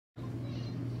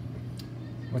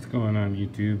What's going on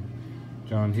YouTube?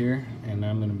 John here, and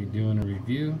I'm going to be doing a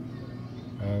review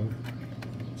of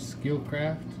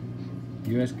Skilcraft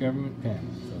US Government Pen.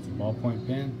 So it's a ballpoint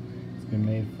pen. It's been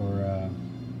made for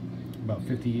about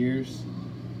 50 years.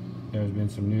 There's been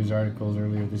some news articles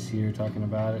earlier this year talking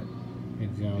about it.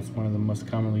 It's one of the most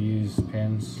commonly used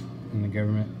pens in the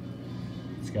government.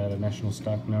 It's got a national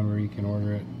stock number. You can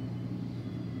order it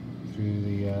through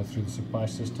the supply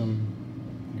system,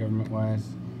 government-wise.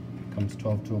 Comes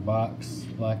 12 to a box,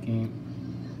 black ink,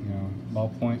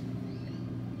 ballpoint.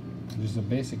 Just a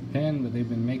basic pen, but they've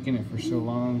been making it for so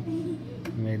long,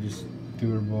 and they're just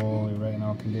durable. They write in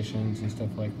all conditions and stuff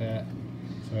like that.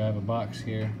 So I have a box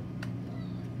here.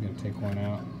 I'm gonna take one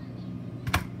out.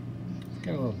 It's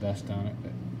got a little dust on it,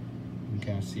 but you can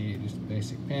kind of see it. Just a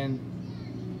basic pen,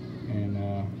 and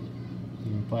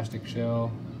even plastic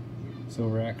shell,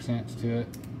 silver accents to it.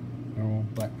 Normal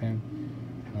black pen.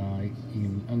 You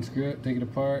can unscrew it, take it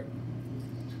apart.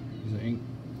 There's an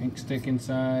ink stick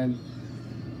inside.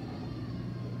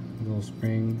 A little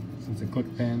spring, since it's a click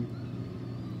pen.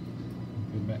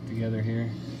 Put it back together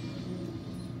here.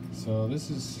 So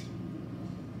this is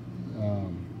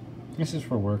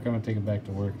for work. I'm gonna take it back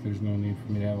to work. There's no need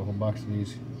for me to have a whole box of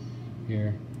these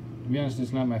here. To be honest,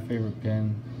 it's not my favorite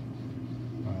pen.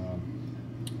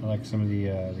 I like some of the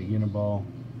Uniball.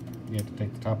 You have to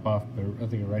take the top off, but I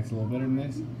think it writes a little better than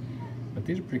this. But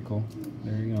these are pretty cool.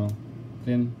 They're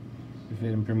thin. They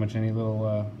fit in pretty much any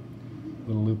little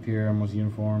loop here, almost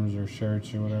uniforms or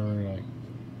shirts or whatever. Like,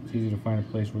 it's easy to find a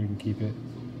place where you can keep it,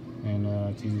 and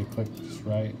it's easy to click just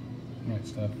right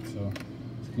stuff. So,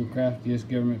 Skilcraft US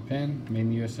Government Pen, made in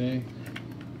the USA.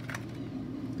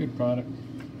 Good product.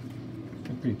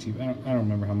 They're pretty cheap. I don't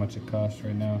remember how much it costs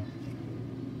right now.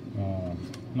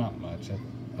 Not much.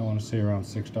 I want to say around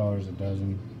 $6 a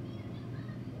dozen,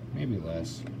 maybe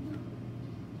less,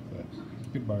 but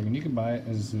good bargain. You can buy it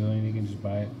as a civilian. You can just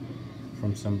buy it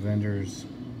from some vendors.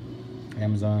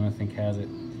 Amazon, I think, has it.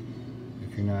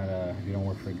 If you're not, if you don't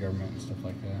work for the government and stuff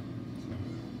like that. So,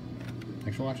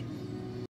 thanks for watching.